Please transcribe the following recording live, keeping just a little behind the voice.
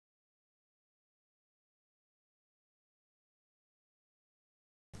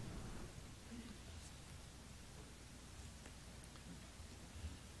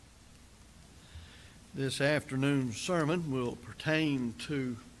This afternoon's sermon will pertain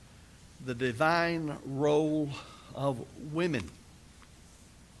to the divine role of women.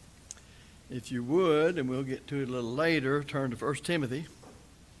 If you would, and we'll get to it a little later, turn to 1 Timothy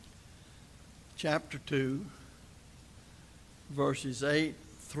chapter 2, verses 8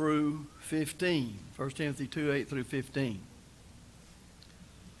 through 15. 1 Timothy 2, 8 through 15.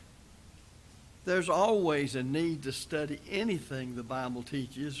 There's always a need to study anything the Bible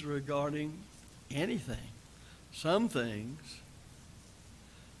teaches regarding anything. Some things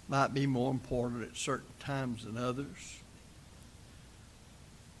might be more important at certain times than others.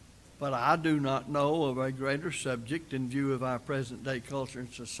 But I do not know of a greater subject in view of our present day culture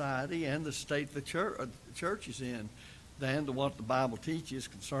and society and the state the church is in than to what the Bible teaches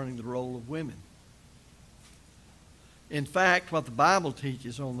concerning the role of women. In fact, what the Bible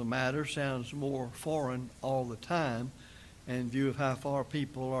teaches on the matter sounds more foreign all the time in view of how far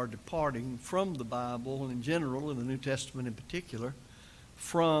people are departing from the Bible in general, and the New Testament in particular,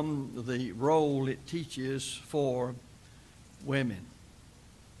 from the role it teaches for women.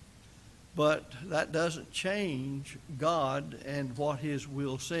 But that doesn't change God and what His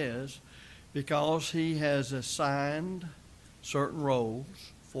will says, because He has assigned certain roles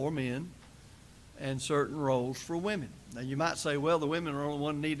for men and certain roles for women. Now you might say, well, the women are the only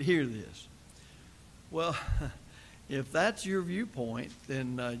ones who need to hear this. Well, if that's your viewpoint,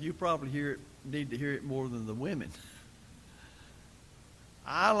 then you probably need to hear it more than the women.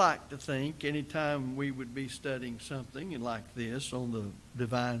 I like to think anytime we would be studying something like this on the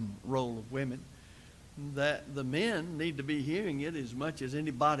divine role of women, that the men need to be hearing it as much as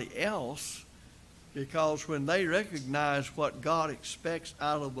anybody else, because when they recognize what God expects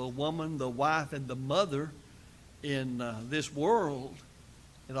out of a woman, the wife, and the mother in this world,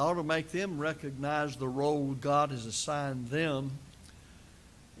 it ought to make them recognize the role God has assigned them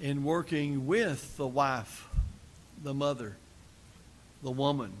in working with the wife, the mother, the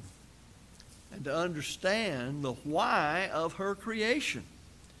woman, and to understand the why of her creation.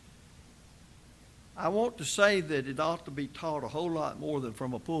 I want to say that it ought to be taught a whole lot more than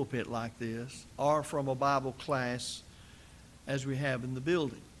from a pulpit like this or from a Bible class as we have in the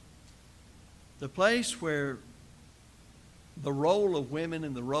building. The place where the role of women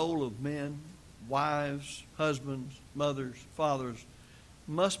and the role of men, wives, husbands, mothers, fathers,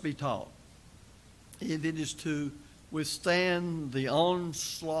 must be taught if it is to withstand the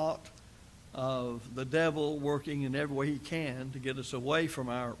onslaught of the devil working in every way he can to get us away from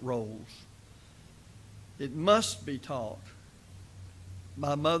our roles. It must be taught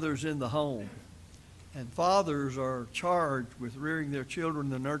by mothers in the home. And fathers are charged with rearing their children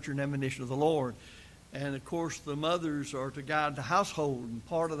in the nurture and admonition of the Lord. And of course, the mothers are to guide the household, and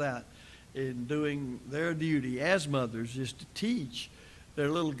part of that in doing their duty as mothers is to teach their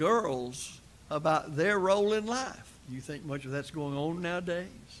little girls about their role in life. You think much of that's going on nowadays?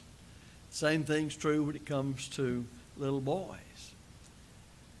 Same thing's true when it comes to little boys.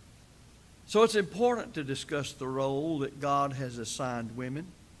 So it's important to discuss the role that God has assigned women.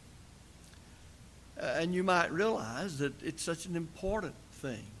 And you might realize that it's such an important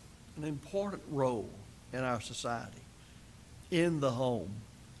thing, an important role in our society, in the home,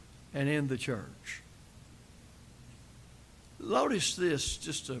 and in the church. Notice this,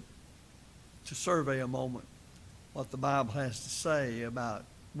 just to survey a moment what the Bible has to say about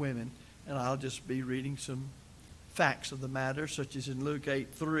women, and I'll just be reading some facts of the matter, such as in Luke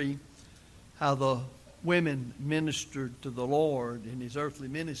 8:3, how the women ministered to the Lord in His earthly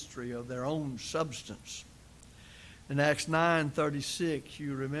ministry of their own substance. In Acts 9:36,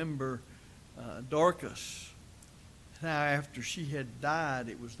 you remember Dorcas. Now, after she had died,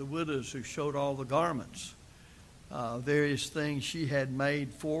 it was the widows who showed all the garments, various things she had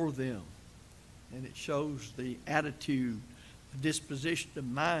made for them. And it shows the attitude, the disposition of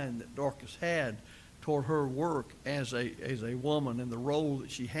mind that Dorcas had toward her work as a woman and the role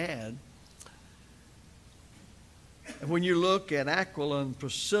that she had. And when you look at Aquila and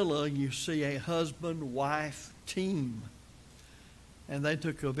Priscilla, you see a husband-wife team. And they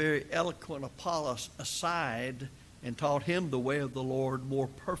took a very eloquent Apollos aside and taught him the way of the Lord more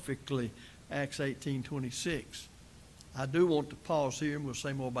perfectly, Acts 18:26. I do want to pause here, and we'll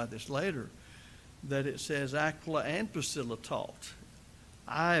say more about this later, that it says Aquila and Priscilla taught.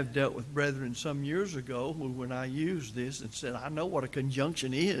 I have dealt with brethren some years ago when I used this and said, I know what a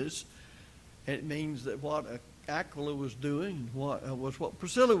conjunction is. It means that what Aquila was doing was what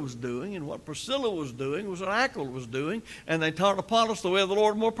Priscilla was doing, and what Priscilla was doing was what Aquila was doing, and they taught Apollos the way of the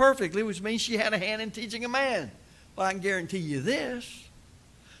Lord more perfectly, which means she had a hand in teaching a man. Well, I can guarantee you this.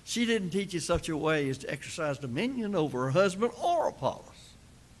 She didn't teach in such a way as to exercise dominion over her husband or Apollos.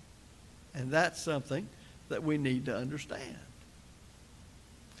 And that's something that we need to understand.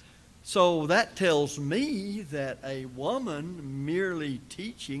 So that tells me that a woman merely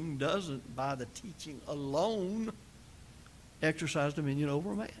teaching doesn't, by the teaching alone, exercise dominion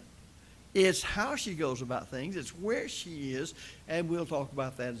over a man. It's how she goes about things. It's where she is. And we'll talk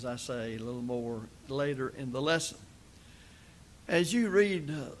about that, as I say, a little more later in the lesson. As you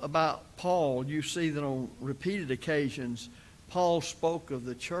read about Paul, you see that on repeated occasions, Paul spoke of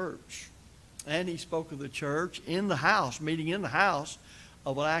the church. And he spoke of the church in the house, meeting in the house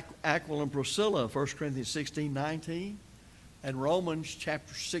of Aquila and Priscilla, 1 Corinthians 16:19, and Romans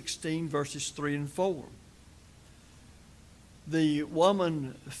chapter 16, verses 3 and 4. The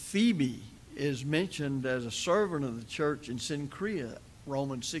woman Phoebe is mentioned as a servant of the church in Cenchrea,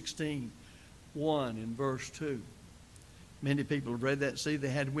 Romans 16:1 and verse 2. Many people have read that and see they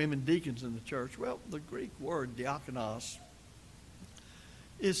had women deacons in the church. Well, the Greek word diakonos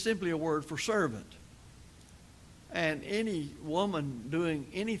is simply a word for servant. And any woman doing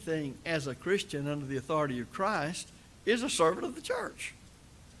anything as a Christian under the authority of Christ is a servant of the church.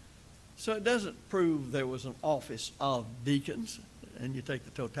 So it doesn't prove there was an office of deacons. And you take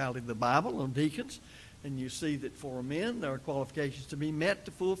the totality of the Bible on deacons, and you see that for men there are qualifications to be met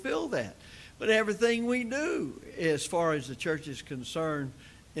to fulfill that. But everything we do, as far as the church is concerned,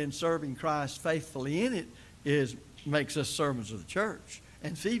 in serving Christ faithfully in it, makes us servants of the church.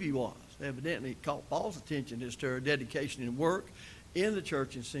 And Phoebe was. Evidently, it caught Paul's attention as to her dedication and work in the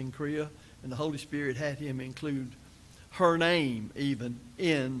church in Cenchrea, and the Holy Spirit had him include her name even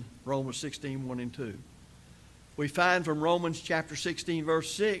in Romans 16:1 and 2. We find from Romans chapter 16,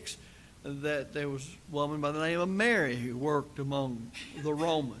 verse 6, that there was a woman by the name of Mary who worked among the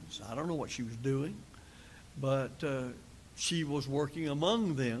Romans. I don't know what she was doing, but she was working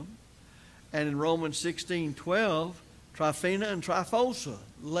among them. And in Romans 16:12, Tryphena and Tryphosa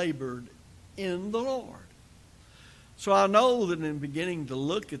labored in the Lord. So I know that in beginning to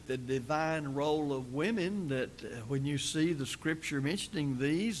look at the divine role of women, that when you see the Scripture mentioning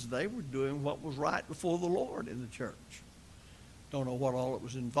these, they were doing what was right before the Lord in the church. Don't know what all it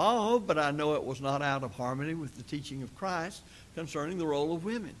was involved, but I know it was not out of harmony with the teaching of Christ concerning the role of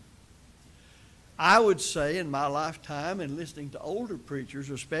women. I would say in my lifetime, and listening to older preachers,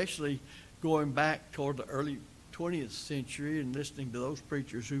 especially going back toward the early 20th century and listening to those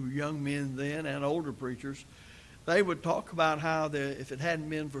preachers who were young men then and older preachers, they would talk about how if it hadn't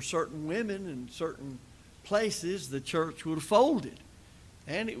been for certain women in certain places, the church would have folded.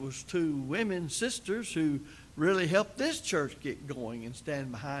 And it was two women, sisters, who really helped this church get going and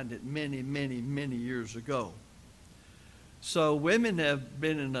stand behind it many, many, many years ago. So women have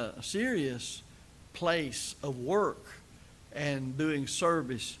been in a serious place of work and doing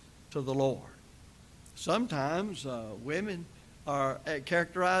service to the Lord. Sometimes women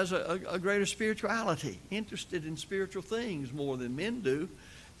characterize a greater spirituality, interested in spiritual things more than men do,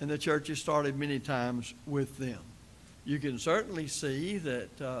 and the church has started many times with them. You can certainly see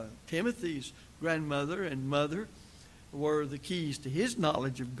that Timothy's grandmother and mother were the keys to his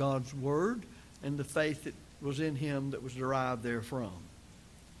knowledge of God's Word and the faith that was in him that was derived therefrom.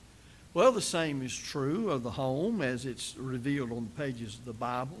 Well, the same is true of the home as it's revealed on the pages of the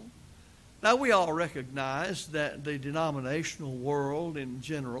Bible. Now, we all recognize that the denominational world in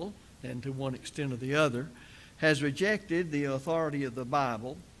general, and to one extent or the other, has rejected the authority of the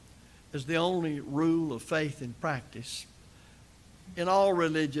Bible as the only rule of faith and practice in all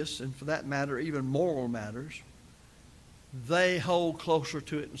religious, and for that matter, even moral matters. They hold closer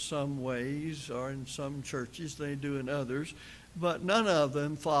to it in some ways, or in some churches they do in others, but none of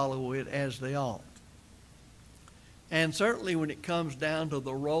them follow it as they ought. And certainly when it comes down to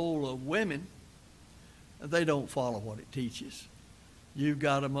the role of women, they don't follow what it teaches. You've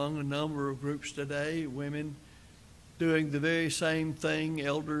got among a number of groups today, women doing the very same thing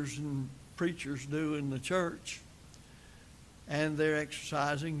elders and preachers do in the church. And they're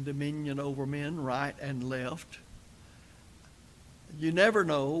exercising dominion over men, right and left. You never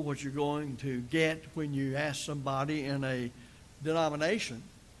know what you're going to get when you ask somebody in a denomination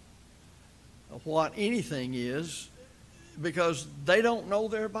what anything is, because they don't know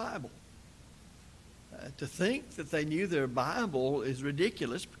their Bible. To think that they knew their Bible is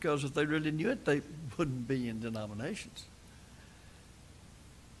ridiculous, because if they really knew it, they wouldn't be in denominations.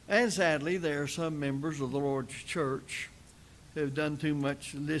 And sadly, there are some members of the Lord's church who have done too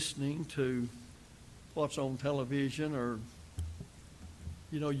much listening to what's on television, or,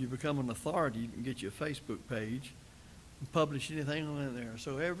 you become an authority. You can get you a Facebook page and publish anything on there.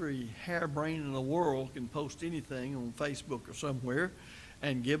 So every harebrain in the world can post anything on Facebook or somewhere,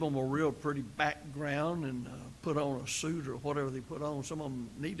 and give them a real pretty background and put on a suit or whatever they put on. Some of them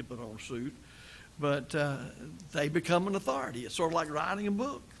need to put on a suit. But they become an authority. It's sort of like writing a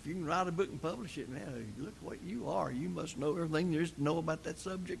book. If you can write a book and publish it, now look what you are. You must know everything there is to know about that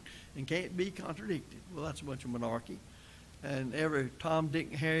subject and can't be contradicted. Well, that's a bunch of monarchy. And every Tom, Dick,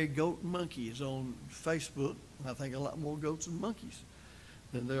 and Harry, goat, and monkey is on Facebook. I think a lot more goats and monkeys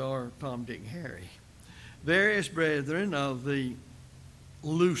than there are Tom, Dick, and Harry. Various brethren of the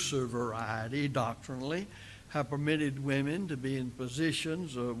looser variety doctrinally have permitted women to be in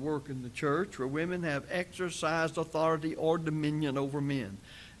positions of work in the church where women have exercised authority or dominion over men.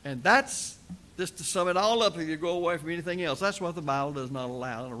 And that's, just to sum it all up, if you go away from anything else, that's what the Bible does not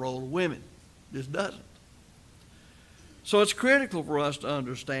allow in the role of women. Just doesn't. So it's critical for us to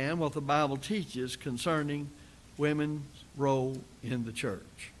understand what the Bible teaches concerning women's role in the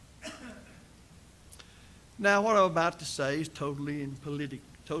church. Now, what I'm about to say is totally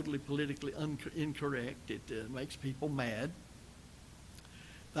politically incorrect. It makes people mad.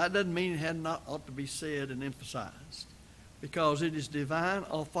 That doesn't mean it had not ought to be said and emphasized, because it is divine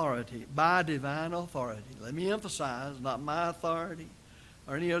authority, by divine authority. Let me emphasize, not my authority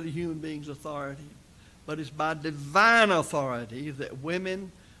or any other human being's authority, but it's by divine authority that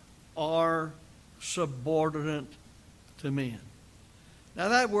women are subordinate to men. Now,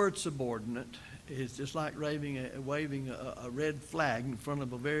 that word subordinate is just like waving a red flag in front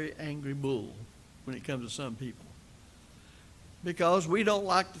of a very angry bull when it comes to some people. Because we don't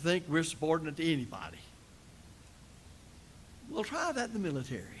like to think we're subordinate to anybody. Well, try that in the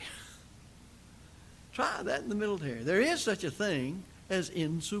military. Try that in the military. There is such a thing as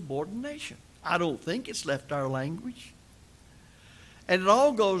insubordination. I don't think it's left our language. And it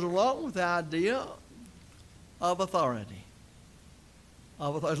all goes along with the idea of authority.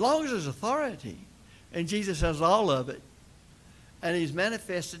 As long as there's authority, and Jesus has all of it, and he's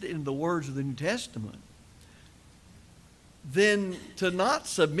manifested in the words of the New Testament, then to not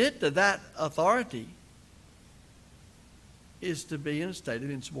submit to that authority is to be in a state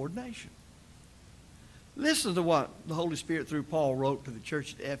of insubordination. Listen to what the Holy Spirit through Paul wrote to the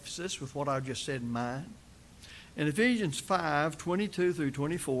church at Ephesus with what I just said in mind. In Ephesians 5:22 through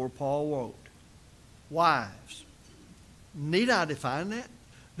 24, Paul wrote, "Wives, need I define that?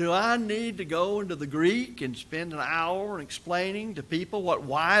 Do I need to go into the Greek and spend an hour explaining to people what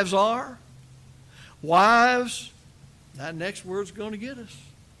wives are? Wives, that next word's going to get us.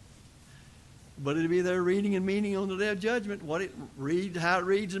 But it'll be their reading and meaning on the day of judgment, how it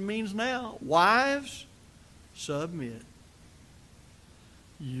reads and means now. Wives, submit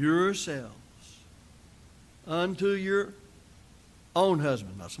yourselves unto your own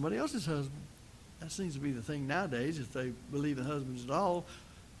husband, not somebody else's husband. That seems to be the thing nowadays, if they believe in husbands at all.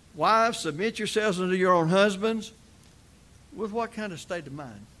 Wives, submit yourselves unto your own husbands. With what kind of state of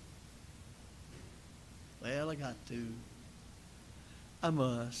mind? Well, I got to. I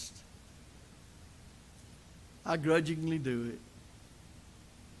must. I grudgingly do it.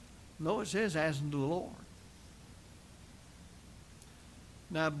 No, it says, as unto the Lord.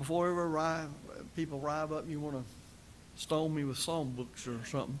 Now, before ever people arrive up and you want to stone me with psalm books or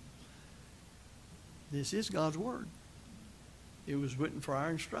something, this is God's Word. It was written for our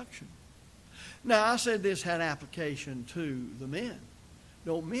instruction. Now, I said this had application to the men.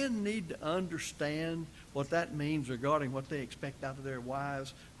 Don't men need to understand what that means regarding what they expect out of their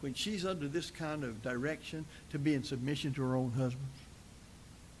wives when she's under this kind of direction to be in submission to her own husband?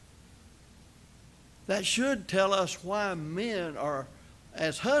 That should tell us why men are,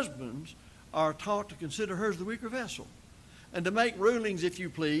 as husbands, are taught to consider her as the weaker vessel and to make rulings, if you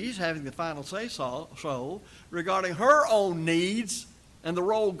please, having the final say-so regarding her own needs and the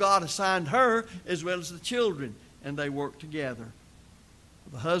role God assigned her as well as the children, and they work together.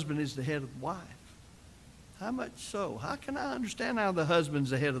 The husband is the head of the wife. How much so? How can I understand how the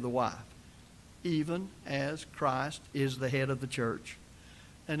husband's the head of the wife? Even as Christ is the head of the church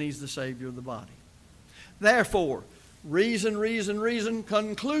and he's the Savior of the body. Therefore,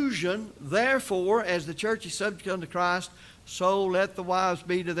 conclusion, therefore, as the church is subject unto Christ, so let the wives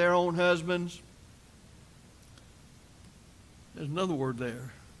be to their own husbands. There's another word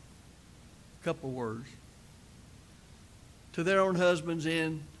there. A couple of words. To their own husbands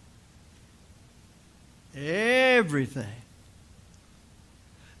in everything.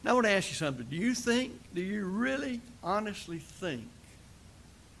 Now I want to ask you something. Do you really honestly think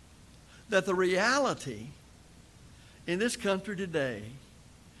that the reality in this country today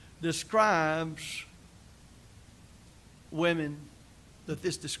describes women, that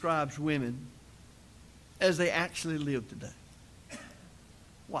this describes women as they actually live today?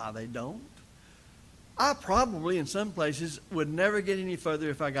 Why, they don't. I probably, in some places, would never get any further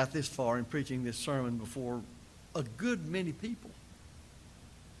if I got this far in preaching this sermon before a good many people,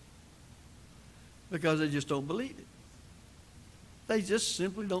 because they just don't believe it. They just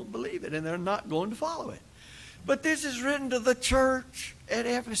simply don't believe it, and they're not going to follow it. But this is written to the church at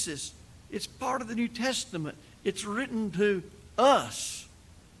Ephesus. It's part of the New Testament. It's written to us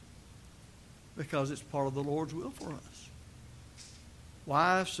because it's part of the Lord's will for us.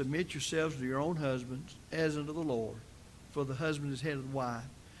 Wives, submit yourselves to your own husbands as unto the Lord. For the husband is head of the wife,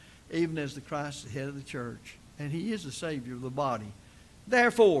 even as the Christ is the head of the church, and he is the Savior of the body.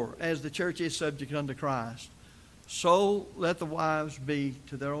 Therefore, as the church is subject unto Christ, so let the wives be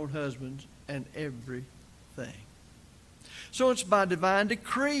to their own husbands and everything. So it's by divine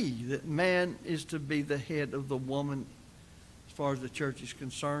decree that man is to be the head of the woman as far as the church is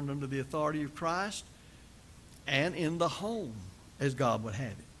concerned, under the authority of Christ, and in the home as God would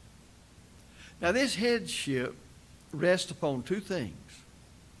have it. Now, this headship rests upon two things: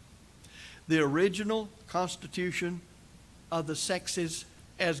 the original constitution of the sexes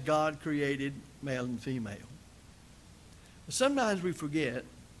as God created male and female. But sometimes we forget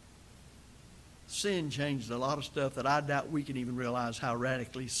sin changed a lot of stuff that I doubt we can even realize how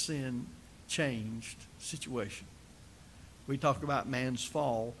radically sin changed the situation. We talk about man's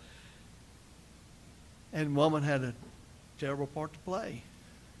fall, and woman had a terrible part to play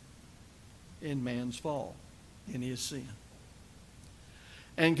in man's fall, in his sin.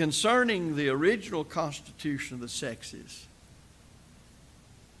 And concerning the original constitution of the sexes,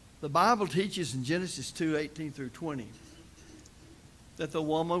 the Bible teaches in Genesis 2:18 through 20 that the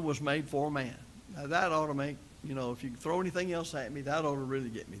woman was made for a man. Now that ought to make, if you throw anything else at me, that ought to really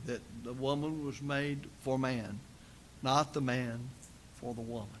get me. That the woman was made for man, not the man for the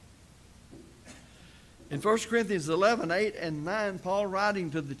woman. In 1 Corinthians 11:8 and 9, Paul,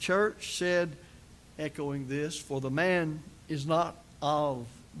 writing to the church, said, echoing this, for the man is not of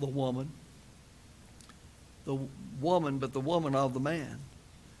the woman, but the woman of the man.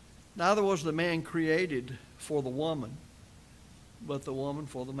 Neither was the man created for the woman, but the woman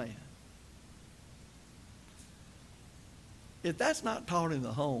for the man. If that's not taught in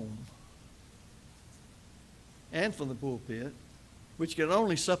the home and from the pulpit, which can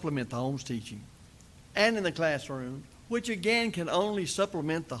only supplement the home's teaching, and in the classroom, which again can only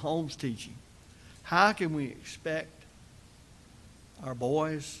supplement the home's teaching, how can we expect our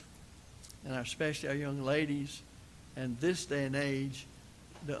boys, and especially our young ladies, and this day and age,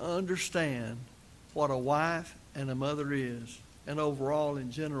 to understand what a wife and a mother is, and overall,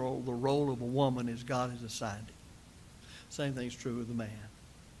 in general, the role of a woman as God has assigned it? Same thing's true with the man.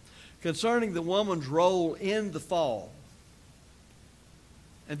 Concerning the woman's role in the fall,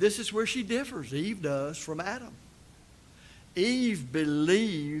 and this is where she differs, Eve does, from Adam. Eve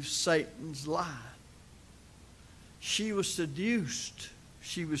believes Satan's lie. She was seduced.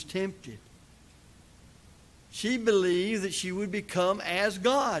 She was tempted. She believed that she would become as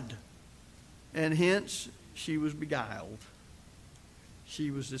God, and hence she was beguiled.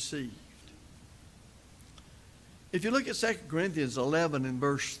 She was deceived. If you look at 2 Corinthians 11 and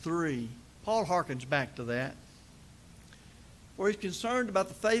verse 3, Paul harkens back to that, where he's concerned about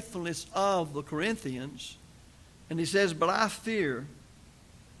the faithfulness of the Corinthians, and he says, but I fear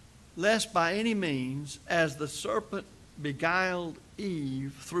lest by any means, as the serpent beguiled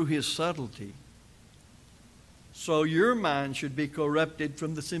Eve through his subtlety, so your mind should be corrupted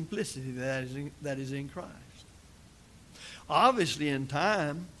from the simplicity that is in Christ. Obviously, in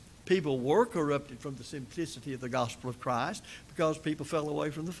time, people were corrupted from the simplicity of the gospel of Christ because people fell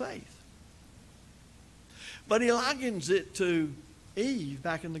away from the faith. But he likens it to Eve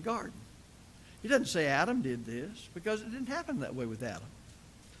back in the garden. He doesn't say Adam did this, because it didn't happen that way with Adam.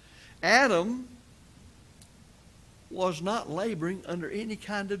 Adam was not laboring under any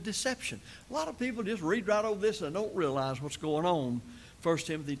kind of deception. A lot of people just read right over this and don't realize what's going on. 1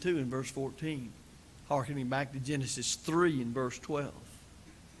 Timothy 2 and verse 14, hearkening back to Genesis 3 and verse 12.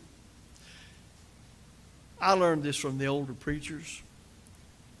 I learned this from the older preachers.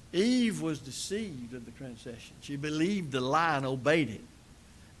 Eve was deceived in the transgression. She believed the lie and obeyed it.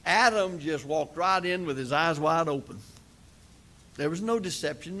 Adam just walked right in with his eyes wide open. There was no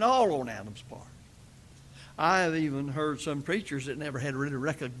deception at all on Adam's part. I have even heard some preachers that never had really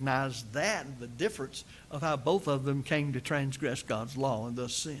recognized that, the difference of how both of them came to transgress God's law and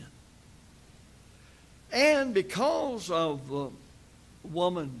thus sin. And because of the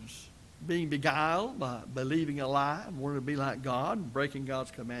woman's being beguiled by believing a lie and wanting to be like God and breaking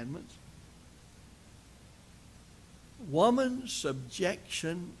God's commandments, woman's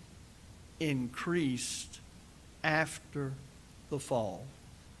subjection increased after the fall.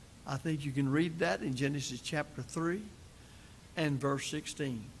 I think you can read that in Genesis chapter 3 and verse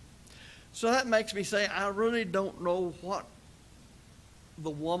 16. So that makes me say, I really don't know what the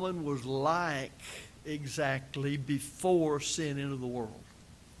woman was like exactly before sin entered the world.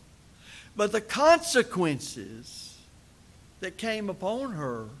 But the consequences that came upon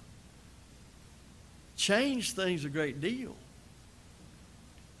her changed things a great deal,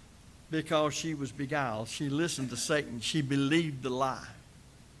 because she was beguiled. She listened to Satan. She believed the lie.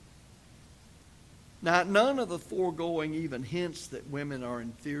 Now, none of the foregoing even hints that women are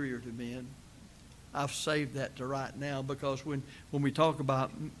inferior to men. I've saved that to right now, because when we talk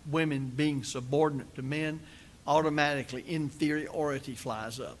about women being subordinate to men, automatically inferiority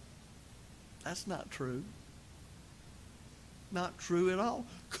flies up. That's not true. Not true at all.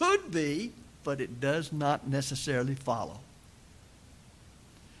 Could be, but it does not necessarily follow.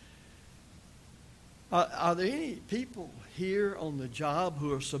 Are there any people here on the job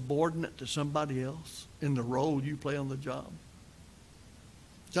who are subordinate to somebody else in the role you play on the job?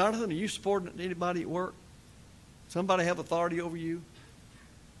 Jonathan, are you subordinate to anybody at work? Somebody have authority over you?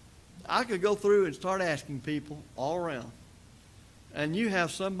 I could go through and start asking people all around, and you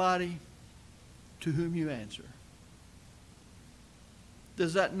have somebody to whom you answer.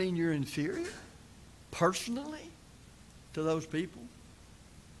 Does that mean you're inferior personally to those people?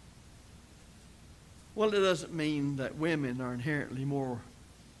 Well, it doesn't mean that women are inherently more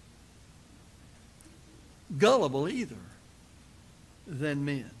gullible either than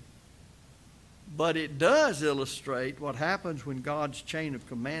men. But it does illustrate what happens when God's chain of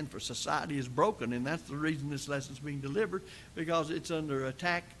command for society is broken, and that's the reason this lesson is being delivered, because it's under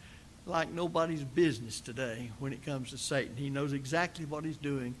attack like nobody's business today when it comes to Satan. He knows exactly what he's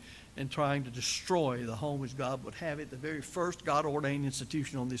doing and trying to destroy the home as God would have it, the very first God-ordained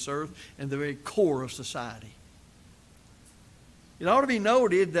institution on this earth and the very core of society. It ought to be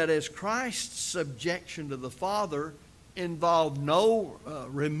noted that as Christ's subjection to the Father involved no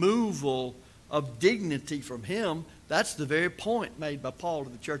removal of dignity from him, that's the very point made by Paul to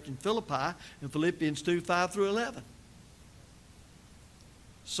the church in Philippi in Philippians 2, 5 through 11.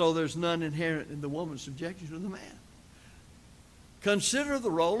 So there's none inherent in the woman's subjection to the man. Consider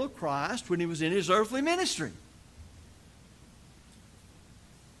the role of Christ when he was in his earthly ministry.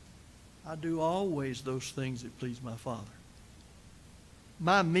 I do always those things that please my Father.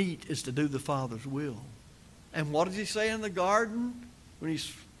 My meat is to do the Father's will. And what does he say in the garden when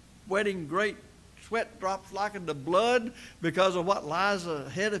he's sweating great sweat drops like into blood because of what lies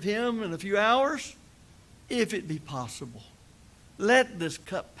ahead of him in a few hours? If it be possible, let this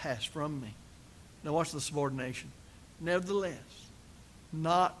cup pass from me. Now what's the subordination? Nevertheless,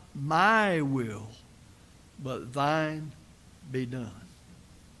 not my will, but thine be done.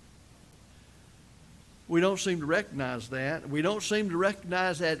 We don't seem to recognize that. We don't seem to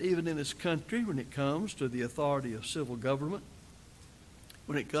recognize that even in this country when it comes to the authority of civil government,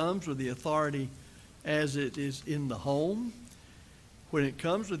 when it comes to the authority as it is in the home, when it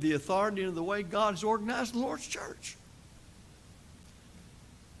comes to the authority in the way God has organized the Lord's church.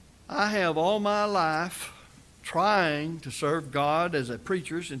 I have all my life trying to serve God as a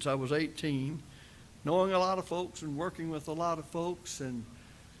preacher since I was 18, knowing a lot of folks and working with a lot of folks, and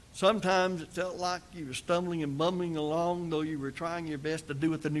sometimes it felt like you were stumbling and bumbling along, though you were trying your best to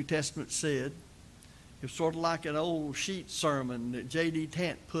do what the New Testament said. It was sort of like an old sheet sermon that J.D.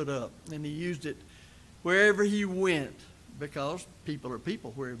 Tant put up, and he used it wherever he went, because people are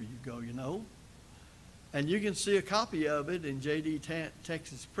people wherever you go, you know. And you can see a copy of it in J.D. Tant,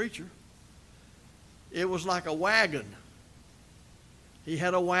 Texas Preacher. It was like a wagon. He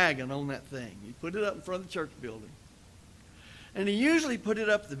had a wagon on that thing. He put it up in front of the church building. And he usually put it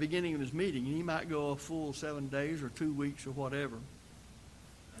up at the beginning of his meeting, and he might go a full 7 days or 2 weeks or whatever.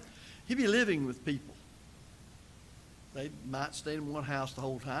 He'd be living with people. They might stay in one house the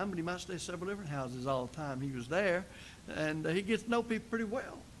whole time, but he might stay in several different houses all the time he was there, and he gets to know people pretty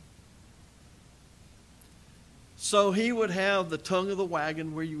well. So he would have the tongue of the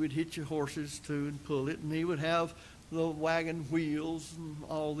wagon where you would hitch your horses to and pull it, and he would have the wagon wheels and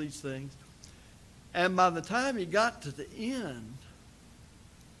all these things. And by the time he got to the end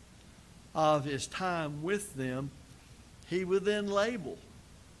of his time with them, he would then label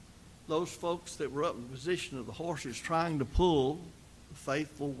those folks that were up in the position of the horses trying to pull the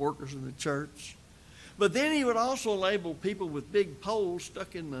faithful workers in the church. But then he would also label people with big poles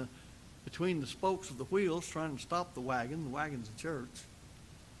stuck in between the spokes of the wheels trying to stop the wagon. The wagon's the church.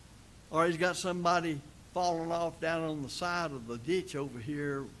 Or he's got somebody falling off down on the side of the ditch over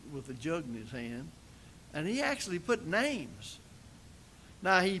here with a jug in his hand. And he actually put names.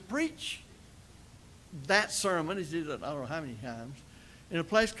 Now, he preached that sermon. He did it I don't know how many times. in a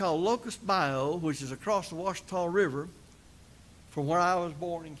place called Locust Bayou, which is across the Ouachita River from where I was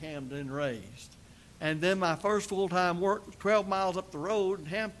born in Camden and raised. And then my first full-time work was 12 miles up the road in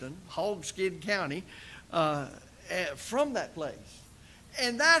Hampton, Hogskid County, from that place.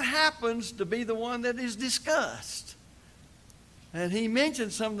 And that happens to be the one that is discussed. And he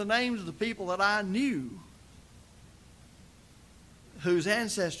mentioned some of the names of the people that I knew whose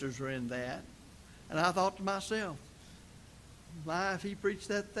ancestors were in that. And I thought to myself, my, if he preached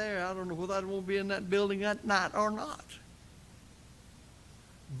that there, I don't know whether I won't be in that building that night or not.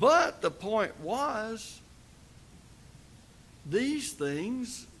 But the point was, these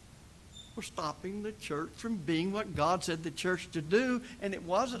things were stopping the church from being what God said the church to do. And it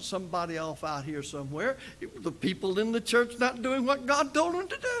wasn't somebody off out here somewhere. It was the people in the church not doing what God told them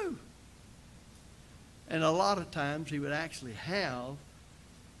to do. And a lot of times he would actually have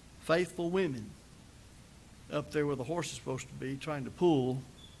faithful women up there where the horse is supposed to be, trying to pull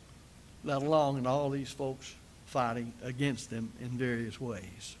that along, and all these folks fighting against them in various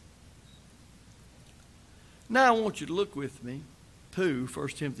ways. Now I want you to look with me to 1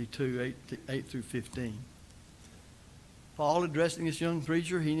 Timothy 2, 8 through 15. Paul addressing this young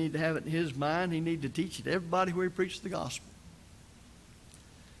preacher, he needed to have it in his mind. He needed to teach it to everybody where he preached the gospel.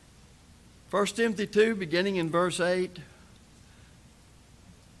 1 Timothy 2, beginning in verse 8.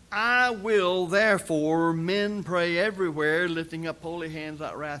 I will, therefore, men pray everywhere, lifting up holy hands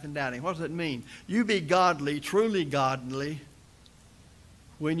without wrath and doubting. What does that mean? You be godly, truly godly,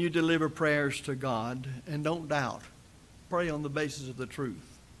 when you deliver prayers to God, and don't doubt. Pray on the basis of the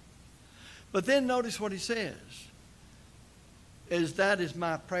truth. But then notice what he says, is that is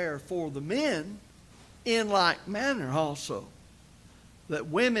my prayer for the men, in like manner also, that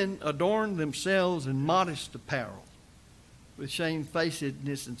women adorn themselves in modest apparel, with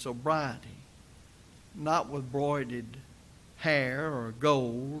shamefacedness and sobriety, not with broidered hair or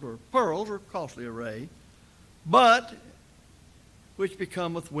gold or pearls or costly array, but which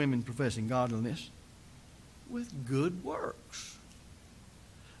becometh women professing godliness, with good works.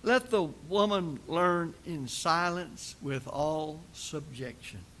 Let the woman learn in silence with all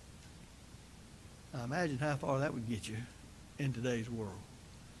subjection. Now imagine how far that would get you in today's world.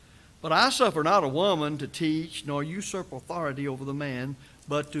 But I suffer not a woman to teach, nor usurp authority over the man,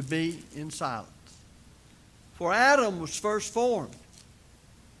 but to be in silence. For Adam was first formed,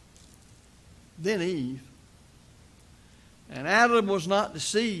 then Eve. And Adam was not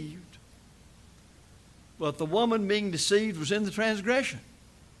deceived, but the woman being deceived was in the transgression.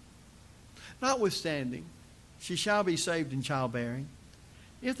 Notwithstanding, she shall be saved in childbearing,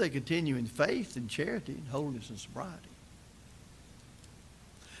 if they continue in faith and charity and holiness and sobriety.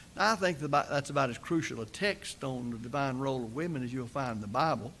 I think that's about as crucial a text on the divine role of women as you'll find in the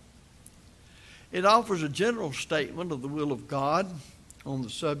Bible. It offers a general statement of the will of God on the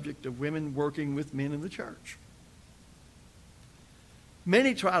subject of women working with men in the church.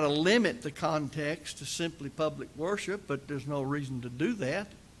 Many try to limit the context to simply public worship, but there's no reason to do that.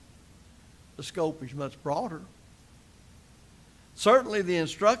 The scope is much broader. Certainly the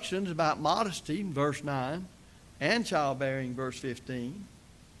instructions about modesty in verse 9 and childbearing verse 15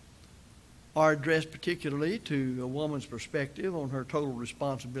 are addressed particularly to a woman's perspective on her total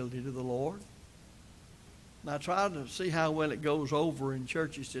responsibility to the Lord. And I try to see how well it goes over in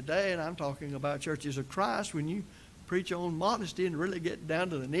churches today, and I'm talking about churches of Christ, when you preach on modesty and really get down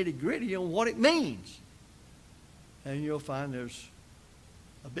to the nitty-gritty on what it means. And you'll find there's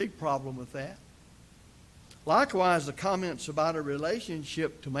a big problem with that. Likewise, the comments about a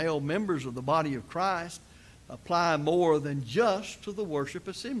relationship to male members of the body of Christ apply more than just to the worship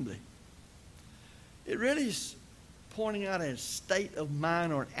assembly. It really is pointing out a state of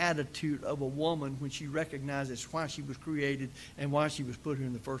mind or an attitude of a woman when she recognizes why she was created and why she was put here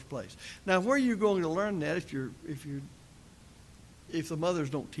in the first place. Now, where are you going to learn that if the mothers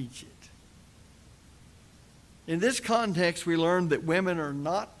don't teach it? In this context, we learn that women are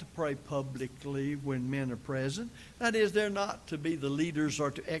not to pray publicly when men are present. That is, they're not to be the leaders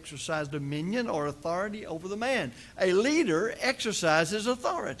or to exercise dominion or authority over the man. A leader exercises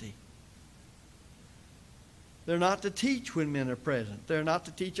authority. They're not to teach when men are present. They're not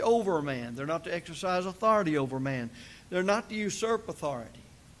to teach over a man. They're not to exercise authority over a man. They're not to usurp authority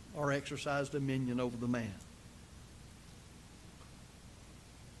or exercise dominion over the man.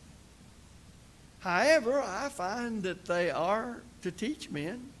 However, I find that they are to teach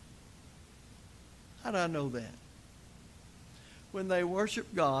men. How do I know that? When they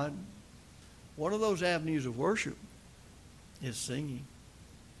worship God, one of those avenues of worship is singing.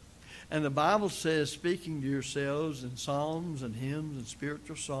 And the Bible says, speaking to yourselves in psalms and hymns and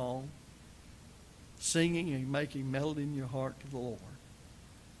spiritual song, singing and making melody in your heart to the Lord.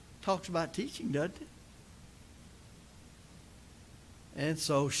 talks about teaching, doesn't it? And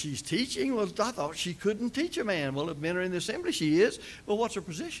so she's teaching. Well, I thought she couldn't teach a man. Well, if men are in the assembly, she is. Well, what's her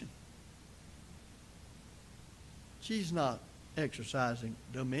position? She's not exercising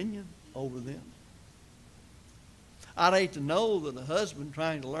dominion over them. I'd hate to know that a husband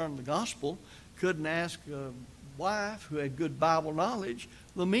trying to learn the gospel couldn't ask a wife who had good Bible knowledge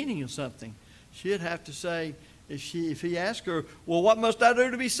the meaning of something. She'd have to say, if he asked her, well, what must I do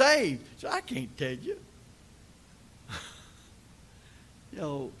to be saved? She said, I can't tell you. You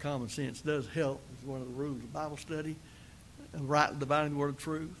know, common sense does help. It's one of the rules of Bible study, and rightly dividing the word of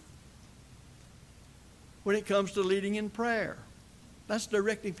truth. When it comes to leading in prayer, that's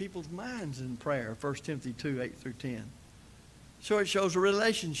directing people's minds in prayer, 1 Timothy 2, 8 through 10. So it shows a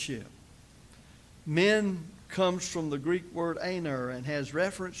relationship. Men comes from the Greek word aner and has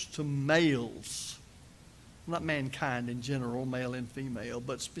reference to males. Not mankind in general, male and female,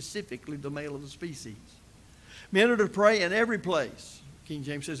 but specifically the male of the species. Men are to pray in every place. King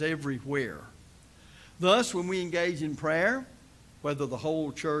James says everywhere. Thus, when we engage in prayer, whether the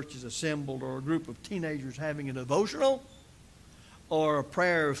whole church is assembled or a group of teenagers having a devotional, or a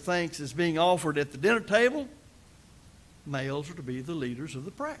prayer of thanks is being offered at the dinner table, males are to be the leaders of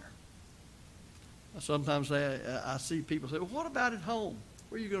the prayer. Sometimes I see people say, well, what about at home?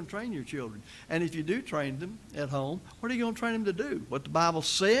 Where are you going to train your children? And if you do train them at home, what are you going to train them to do? What the Bible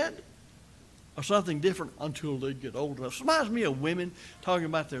said? Or something different until they get old enough? It reminds me of women talking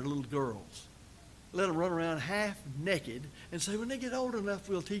about their little girls. Let them run around half naked and say, when they get old enough,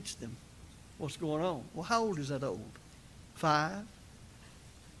 we'll teach them what's going on. Well, how old is that old? 5,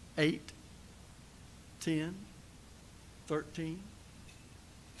 8, 10, 13,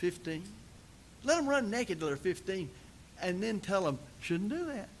 15. Let them run naked till they're 15 and then tell them, shouldn't do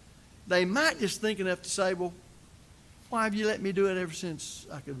that. They might just think enough to say, well, why have you let me do it ever since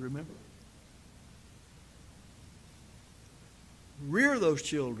I could remember? Rear those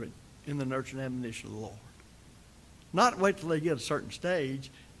children in the nurture and admonition of the Lord. Not wait till they get a certain stage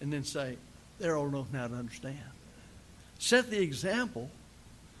and then say, they're old enough now to understand. Set the example,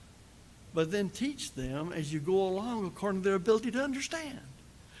 but then teach them as you go along according to their ability to understand.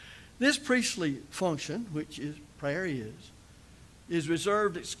 This priestly function, which is prayer is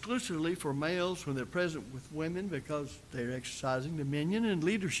reserved exclusively for males when they're present with women because they're exercising dominion and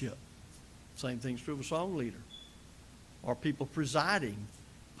leadership. Same thing's true of a song leader or people presiding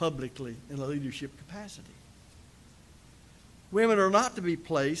publicly in a leadership capacity. Women are not to be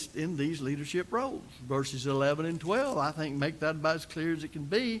placed in these leadership roles. Verses 11 and 12, I think, make that about as clear as it can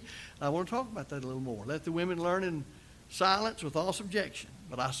be. I want to talk about that a little more. Let the women learn in silence with all subjection.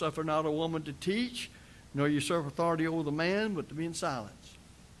 But I suffer not a woman to teach, nor usurp authority over the man, but to be in silence.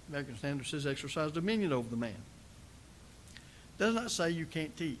 American Standard says exercise dominion over the man. It does not say you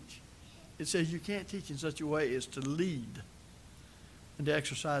can't teach. It says you can't teach in such a way as to lead and to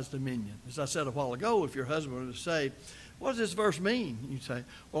exercise dominion. As I said a while ago, if your husband were to say, what does this verse mean? You say,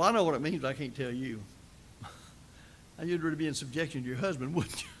 well, I know what it means, but I can't tell you. And you'd really be in subjection to your husband,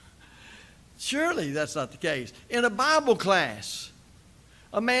 wouldn't you? Surely that's not the case. In a Bible class,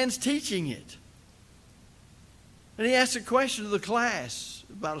 a man's teaching it. And he asks a question to the class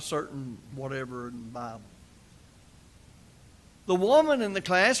about a certain whatever in the Bible. The woman in the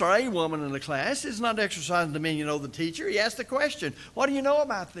class, or a woman in the class, is not exercising dominion over the teacher. He asks the question, what do you know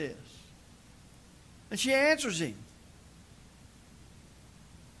about this? And she answers him.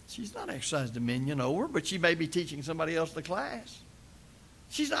 She's not exercising dominion over, but she may be teaching somebody else the class.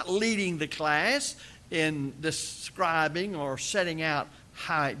 She's not leading the class in describing or setting out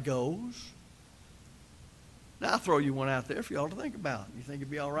how it goes. Now, I'll throw you one out there for y'all to think about. You think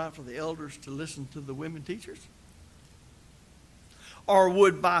it'd be all right for the elders to listen to the women teachers? Or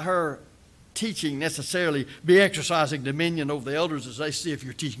would, by her teaching, necessarily be exercising dominion over the elders as they see if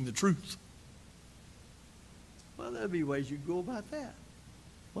you're teaching the truth? Well, there'd be ways you could go about that.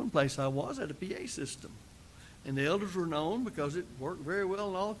 One place I was at a PA system. And the elders were known because it worked very well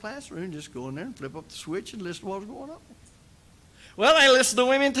in all the classrooms. Just go in there and flip up the switch and listen to what was going on. Well, they listened to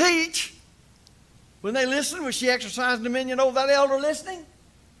women teach. When they listened, was she exercising dominion over that elder listening?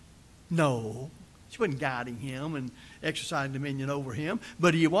 No. She wasn't guiding him and exercising dominion over him.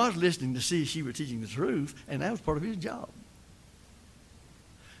 But he was listening to see if she was teaching the truth, and that was part of his job.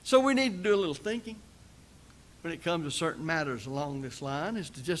 So we need to do a little thinking when it comes to certain matters along this line as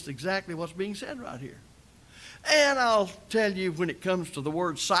to just exactly what's being said right here. And I'll tell you, when it comes to the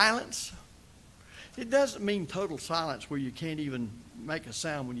word silence, it doesn't mean total silence where you can't even make a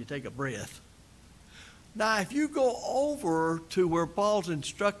sound when you take a breath. Now, if you go over to where Paul's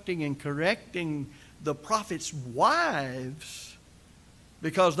instructing and correcting the prophets' wives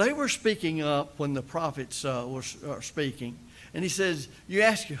because they were speaking up when the prophets were speaking. And he says, you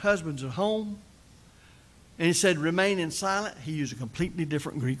ask your husbands at home. And he said, remain in silent. He used a completely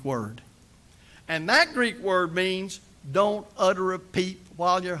different Greek word. And that Greek word means don't utter a peep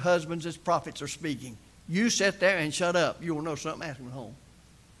while your husbands as prophets are speaking. You sit there and shut up. You will know something, ask them at home.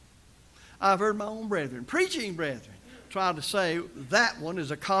 I've heard my own brethren, preaching brethren, try to say that one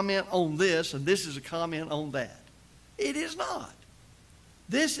is a comment on this and this is a comment on that. It is not.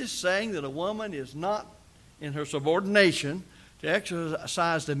 This is saying that a woman is not in her subordination to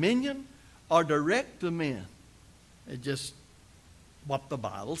exercise dominion or direct the men. It's just what the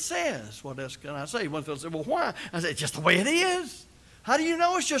Bible says. What else can I say? One fellow said, well, why? I said, it's just the way it is. How do you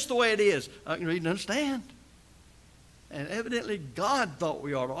know it's just the way it is? I can read and understand. And evidently God thought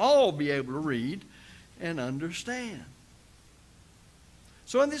we ought to all be able to read and understand.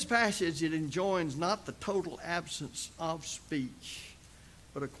 So in this passage, it enjoins not the total absence of speech,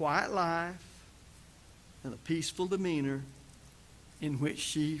 but a quiet life and a peaceful demeanor in which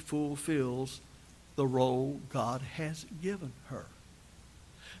she fulfills the role God has given her.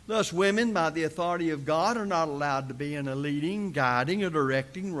 Thus, women, by the authority of God, are not allowed to be in a leading, guiding, or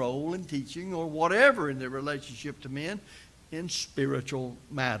directing role in teaching or whatever in their relationship to men in spiritual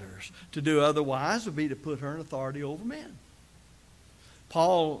matters. To do otherwise would be to put her in authority over men.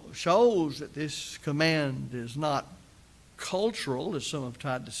 Paul shows that this command is not cultural, as some have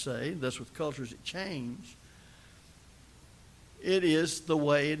tried to say. Thus, with cultures it change. It is the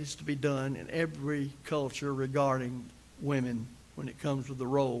way it is to be done in every culture regarding women when it comes to the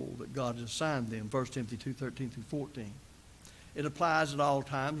role that God has assigned them. 1 Timothy 2:13-14. It applies at all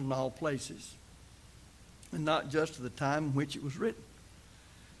times and all places, and not just to the time in which it was written.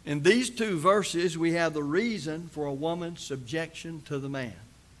 In these two verses, we have the reason for a woman's subjection to the man.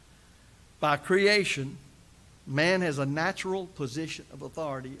 By creation, man has a natural position of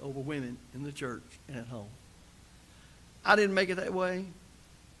authority over women in the church and at home. I didn't make it that way.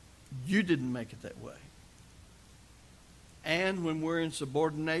 You didn't make it that way. And when we're in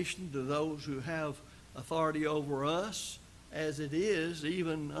subordination to those who have authority over us, as it is,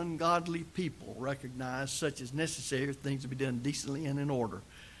 even ungodly people recognize such as necessary things to be done decently and in order.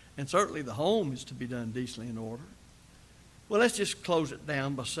 And certainly the home is to be done decently in order. Well, let's just close it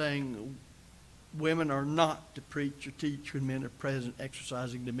down by saying women are not to preach or teach when men are present,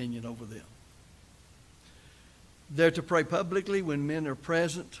 exercising dominion over them. They're to pray publicly when men are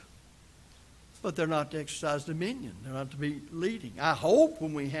present, but they're not to exercise dominion. They're not to be leading. I hope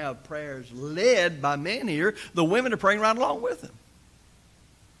when we have prayers led by men here, the women are praying right along with them.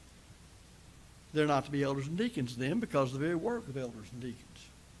 They're not to be elders and deacons then, because of the very work of elders and deacons.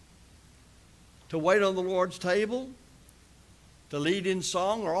 To wait on the Lord's table, to lead in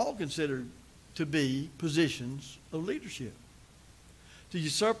song are all considered to be positions of leadership. To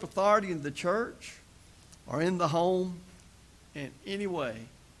usurp authority in the church or in the home in any way,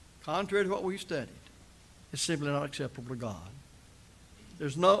 contrary to what we've studied, is simply not acceptable to God.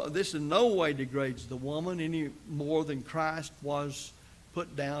 This in no way degrades the woman any more than Christ was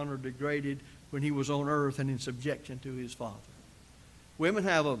put down or degraded when he was on earth and in subjection to his Father. Women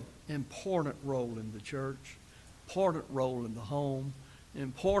have an important role in the church, important role in the home,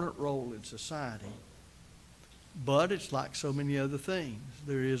 important role in society. But it's like so many other things.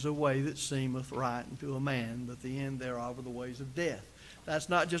 There is a way that seemeth right unto a man, but the end thereof are the ways of death. That's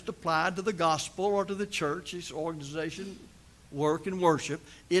not just applied to the gospel or to the church, its organization, work, and worship.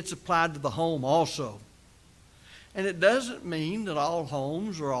 It's applied to the home also. And it doesn't mean that all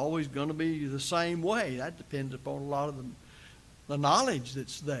homes are always going to be the same way. That depends upon a lot of the knowledge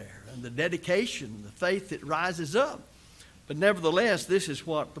that's there and the dedication, the faith that rises up. But nevertheless, this is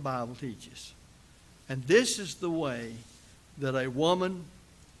what the Bible teaches. And this is the way that a woman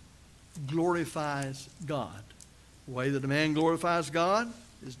glorifies God. The way that a man glorifies God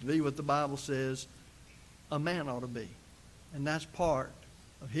is to be what the Bible says a man ought to be. And that's part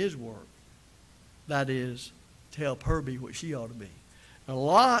of his work. That is, to help her be what she ought to be. A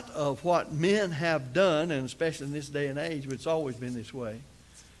lot of what men have done, and especially in this day and age, but it's always been this way,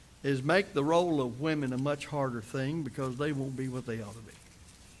 is make the role of women a much harder thing because they won't be what they ought to be.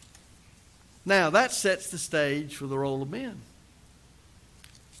 Now, that sets the stage for the role of men.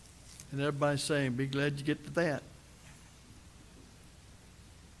 And everybody's saying, be glad you get to that.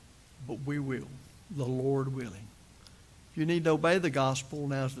 But we will, the Lord willing. If you need to obey the gospel,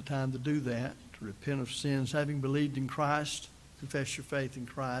 now's the time to do that, to repent of sins, having believed in Christ, confess your faith in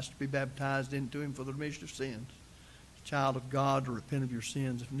Christ, be baptized into him for the remission of sins. As a child of God, to repent of your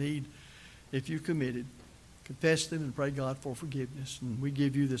sins if need. If you committed, confess them and pray God for forgiveness. And we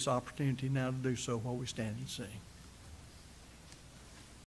give you this opportunity now to do so while we stand and sing.